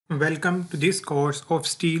Welcome to this course of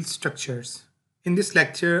steel structures. In this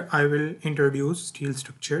lecture, I will introduce steel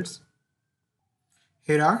structures.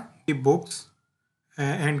 Here are the books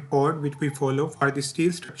and code which we follow for the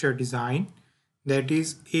steel structure design, that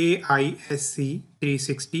is AISC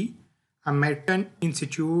 360, American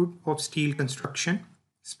Institute of Steel Construction.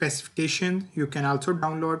 Specifications you can also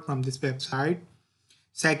download from this website.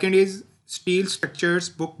 Second is Steel Structures,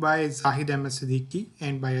 book by Zahid Ahmed Siddiqui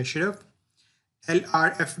and by Ashraf.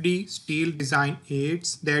 LRFD steel design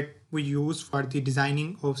aids that we use for the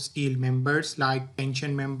designing of steel members like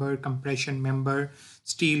tension member, compression member,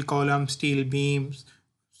 steel column, steel beams.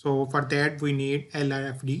 So for that we need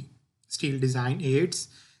LRFD steel design aids.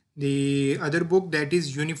 The other book, that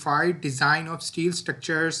is Unified Design of Steel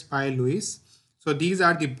Structures by Lewis. So these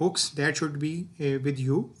are the books that should be with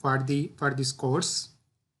you for this course.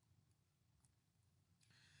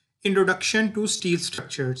 Introduction to steel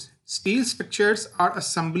structures. Steel structures are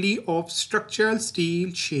assembly of structural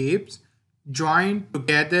steel shapes joined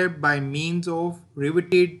together by means of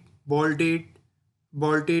riveted,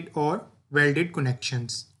 bolted or welded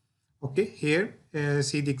connections. Okay, here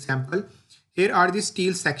see the example. Here are the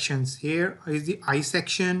steel sections. Here is the I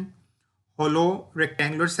section, hollow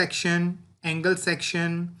rectangular section, angle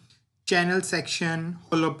section, channel section,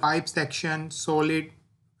 hollow pipe section, solid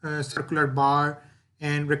circular bar,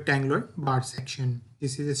 and rectangular bar section.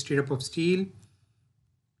 This is a strip of steel,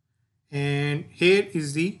 and here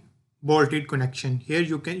is the bolted connection. Here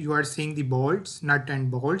you are seeing the bolts, nut and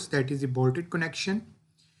bolts, that is the bolted connection.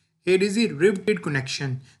 Here is the riveted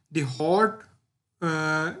connection. The hot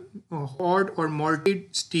or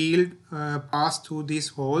molted steel pass through these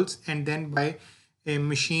holes, and then by a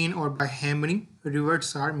machine or by hammering,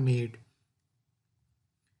 rivets are made.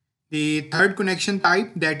 The third connection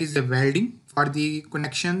type, that is the welding. For the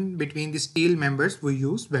connection between the steel members, we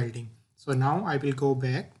use welding. So now I will go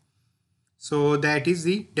back. So that is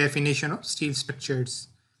the definition of steel structures.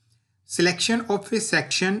 Selection of a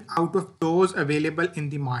section out of those available in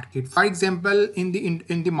the market. For example, in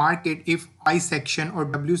the market, if I section or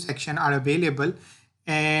W section are available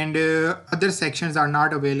and other sections are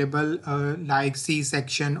not available, like C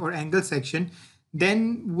section or angle section,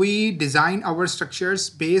 then we design our structures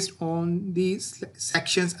based on the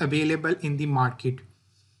sections available in the market.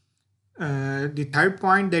 The third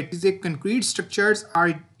point, that is, concrete structures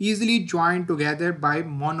are easily joined together by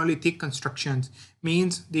monolithic constructions.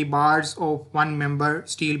 Means the bars of one member,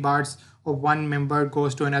 steel bars of one member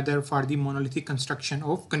goes to another for the monolithic construction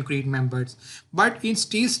of concrete members. But in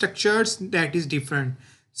steel structures, that is different.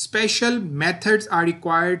 Special methods are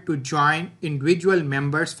required to join individual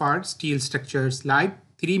members for steel structures, like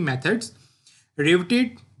three methods: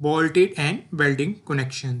 riveted, bolted, and welding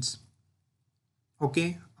connections.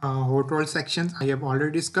 Okay, hot roll sections I have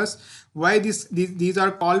already discussed. Why these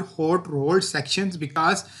are called hot roll sections?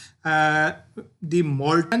 Because the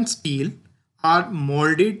molten steel are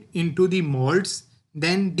molded into the molds,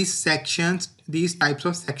 then these types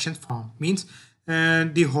of sections form. Means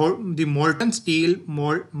the molten steel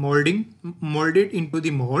molded into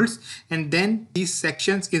the molds, and then these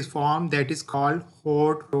sections is formed, that is called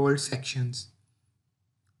hot roll sections.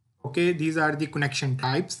 Okay, these are the connection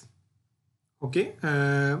types. Okay,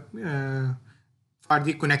 for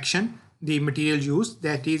the connection, the material used,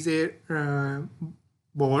 that is a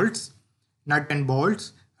bolts, nut and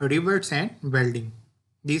bolts, rivets, and welding.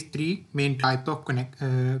 These three main types of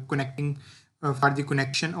connecting for the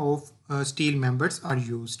connection of steel members are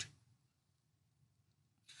used.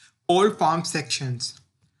 Cold form sections.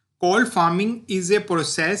 Cold forming is a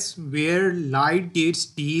process where light gauge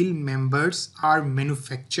steel members are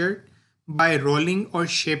manufactured by rolling or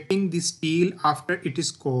shaping the steel after it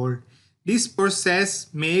is cold. This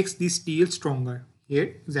process makes the steel stronger.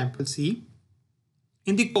 Here, example C.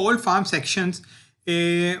 In the cold form sections,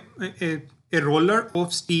 a roller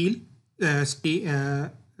of steel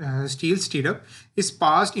stirrup is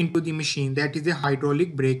passed into the machine, that is the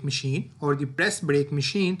hydraulic brake machine or the press brake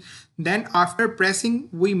machine. Then after pressing,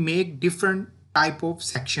 we make different type of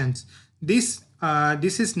sections. This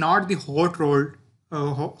is not the hot roll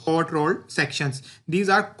sections. These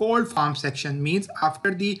are cold form section. Means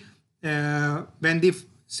after the when the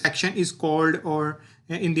section is cold or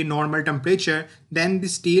in the normal temperature, then the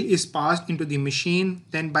steel is passed into the machine.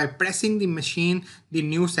 Then by pressing the machine, the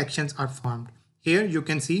new sections are formed. Here you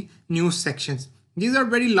can see new sections. These are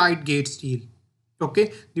very light gauge steel.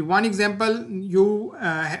 Okay, the one example you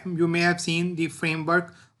may have seen the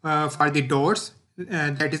framework for the doors,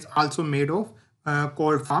 that is also made of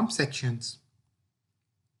cold form sections.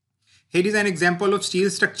 Here is an example of steel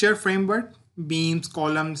structure framework: beams,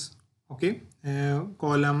 columns. Okay,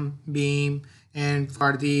 column, beam, and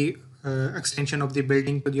for the extension of the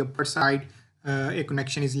building to the upper side, a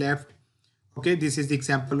connection is left. Okay, this is the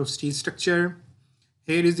example of steel structure.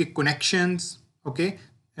 Here is the connections. Okay,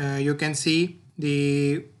 you can see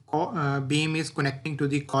the beam is connecting to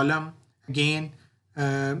the column. Again,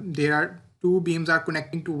 there are two beams are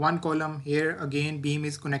connecting to one column. Here again, beam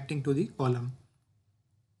is connecting to the column.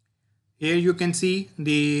 Here you can see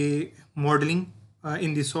the modeling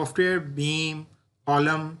in the software, beam,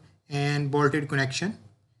 column, and bolted connection.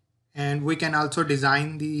 And we can also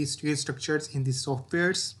design the steel structures in the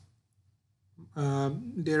softwares.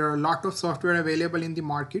 There are a lot of software available in the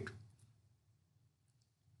market.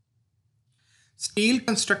 Steel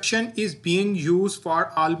construction is being used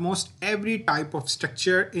for almost every type of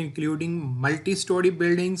structure, including multi-story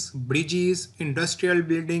buildings, bridges, industrial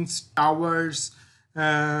buildings, towers,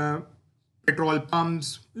 petrol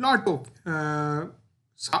pumps, lot of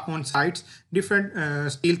on sites,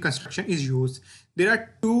 different steel construction is used. There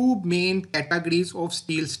are two main categories of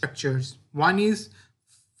steel structures. One is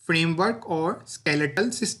framework or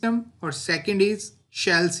skeletal system, or second is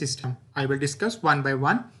shell system. I will discuss one by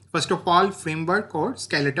one. First of all, framework or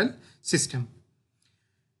skeletal system.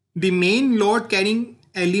 The main load carrying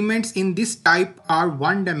elements in this type are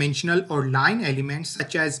one-dimensional or line elements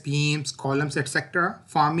such as beams, columns, etc.,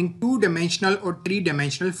 forming two-dimensional or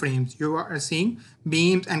three-dimensional frames. You are seeing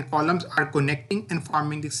beams and columns are connecting and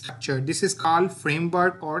forming the structure. This is called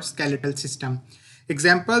framework or skeletal system.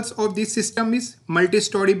 Examples of this system is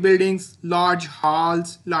multi-story buildings, large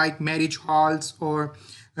halls like marriage halls or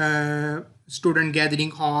student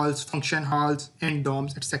gathering halls, function halls, and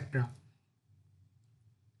domes, etc.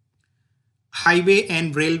 Highway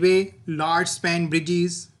and railway, large span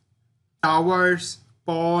bridges, towers,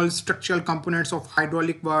 poles, structural components of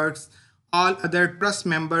hydraulic works, all other truss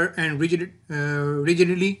member and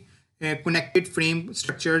rigidly connected frame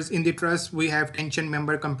structures. In the truss, we have tension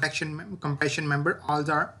member, compression member,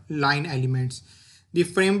 all are line elements. The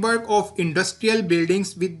framework of industrial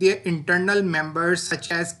buildings with their internal members such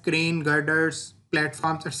as crane, girders,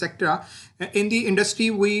 platforms, etc. In the industry,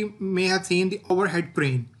 we may have seen the overhead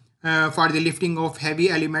crane. For the lifting of heavy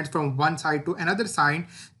elements from one side to another side,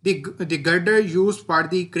 the girder used for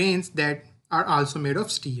the cranes that are also made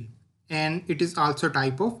of steel, and it is also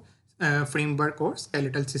type of framework or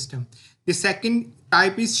skeletal system. The second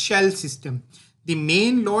type is shell system. The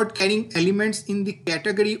main load carrying elements in the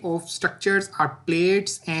category of structures are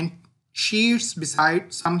plates and sheets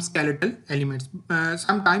beside some skeletal elements.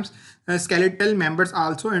 Sometimes skeletal members are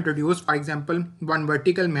also introduced. For example, one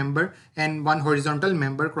vertical member and one horizontal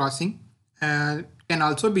member crossing can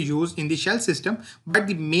also be used in the shell system, but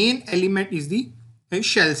the main element is the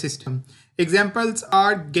shell system. Examples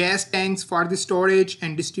are gas tanks for the storage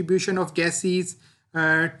and distribution of gases,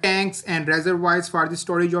 tanks and reservoirs for the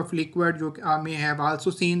storage of liquid. You may have also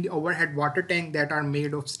seen the overhead water tank that are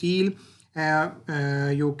made of steel.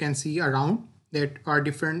 You can see around that are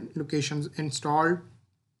different locations installed.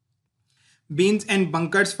 Bins and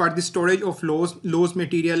bunkers for the storage of loose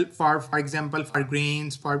material, for example, for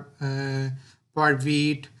grains, for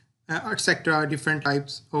wheat, etc., different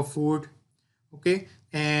types of food. Okay,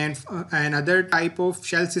 and another type of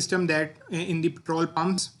shell system that in the petrol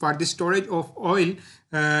pumps for the storage of oil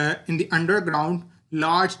in the underground,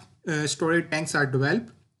 large storage tanks are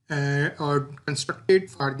developed or constructed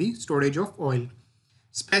for the storage of oil.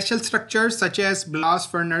 Special structures such as blast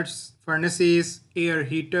furnaces, air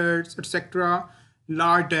heaters, etc.,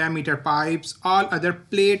 large diameter pipes, all other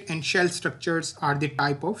plate and shell structures are the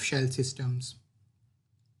type of shell systems.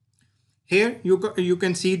 Here you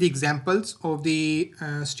can see the examples of the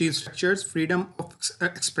steel structures. Freedom of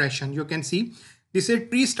expression. You can see this is a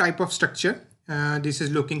trees type of structure. This is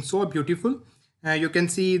looking so beautiful. You can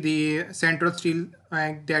see the central steel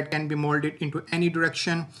that can be molded into any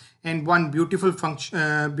direction. And one beautiful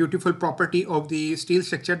property of the steel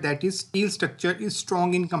structure, that is steel structure is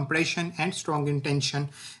strong in compression and strong in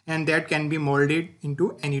tension, and that can be molded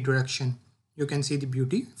into any direction. You can see the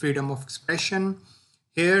beauty, freedom of expression.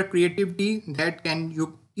 Here, creativity that can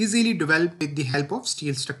you easily develop with the help of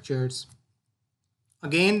steel structures.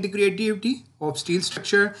 Again, the creativity of steel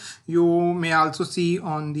structure you may also see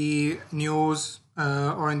on the news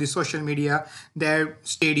or in the social media. There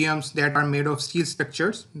stadiums that are made of steel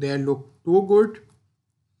structures. They look too good.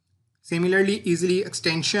 Similarly, easily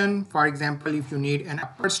extension. For example, if you need an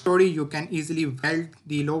upper story, you can easily weld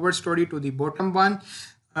the lower story to the bottom one.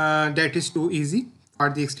 That is too easy for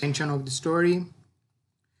the extension of the story.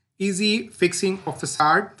 Easy fixing of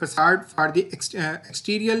facade for the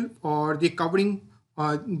exterior or the covering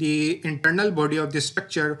the internal body of the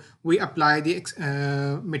structure, we apply the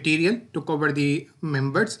material to cover the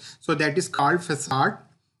members. So that is called facade,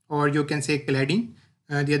 or you can say cladding.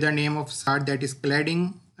 The other name of facade, that is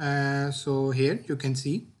cladding. So here you can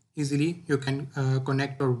see easily you can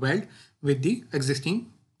connect or weld with the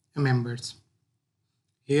existing members.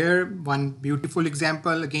 Here one beautiful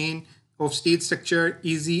example again of steel structure,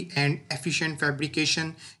 easy and efficient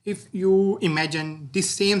fabrication. If you imagine this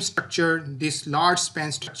same structure, this large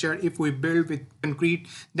span structure, if we build with concrete,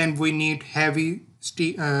 then we need heavy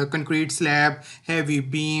steel, concrete slab, heavy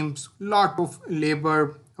beams, lot of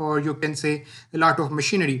labor, or you can say a lot of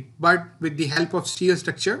machinery. But with the help of steel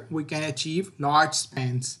structure, we can achieve large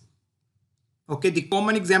spans. Okay, the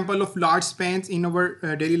common example of large spans in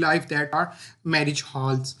our daily life, that are marriage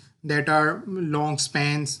halls, that are long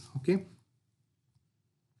spans. Okay,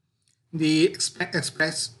 the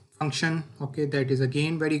express function, okay, that is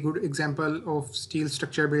again very good example of steel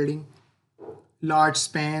structure building. Large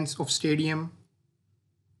spans of stadium,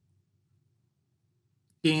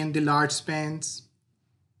 again the large spans.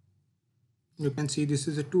 You can see this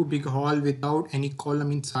is a too big hall without any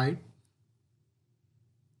column inside.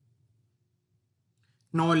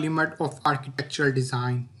 No limit of architectural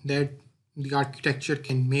design, that the architecture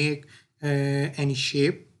can make any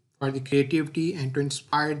shape for the creativity and to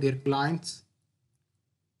inspire their clients.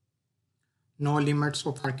 No limits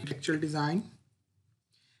of architectural design.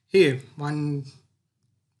 Here one,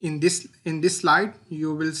 in this slide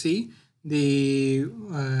you will see the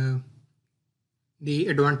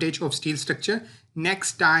advantage of steel structure.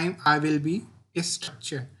 Next time I will be a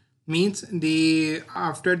structure, means the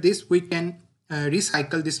after this we can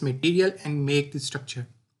recycle this material and make the structure.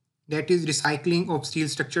 That is, recycling of steel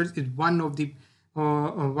structures is one of the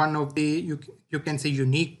you can say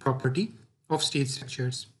unique property of steel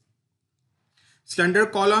structures. Slender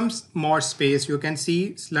columns, more space. You can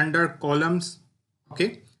see slender columns,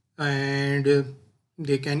 okay, and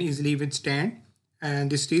they can easily withstand. And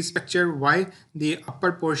the steel structure, why the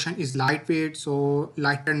upper portion is lightweight, so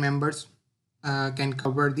lighter members can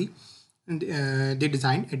cover the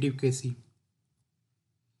design adequacy.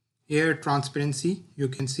 Here transparency, you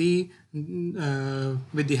can see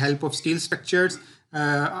with the help of steel structures,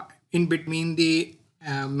 in between the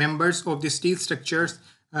members of the steel structures,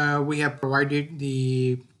 we have provided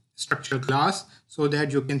the structural glass so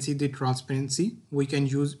that you can see the transparency. We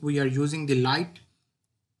are using the light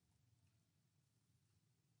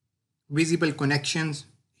visible connections.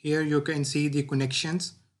 Here you can see the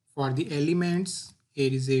connections for the elements.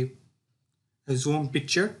 Here is a zoom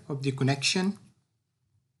picture of the connection.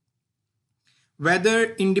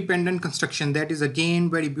 Weather independent construction, that is again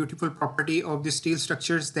very beautiful property of the steel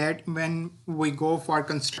structures, that when we go for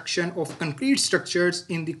construction of concrete structures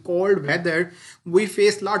in the cold weather, we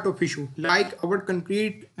face lot of issue. Like our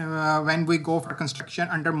concrete, when we go for construction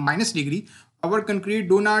under -degree, our concrete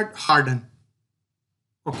do not harden,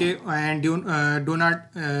 okay, and do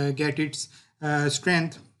not get its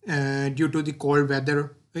strength due to the cold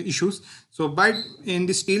weather issues. So but in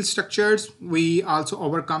the steel structures we also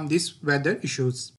overcome these weather issues.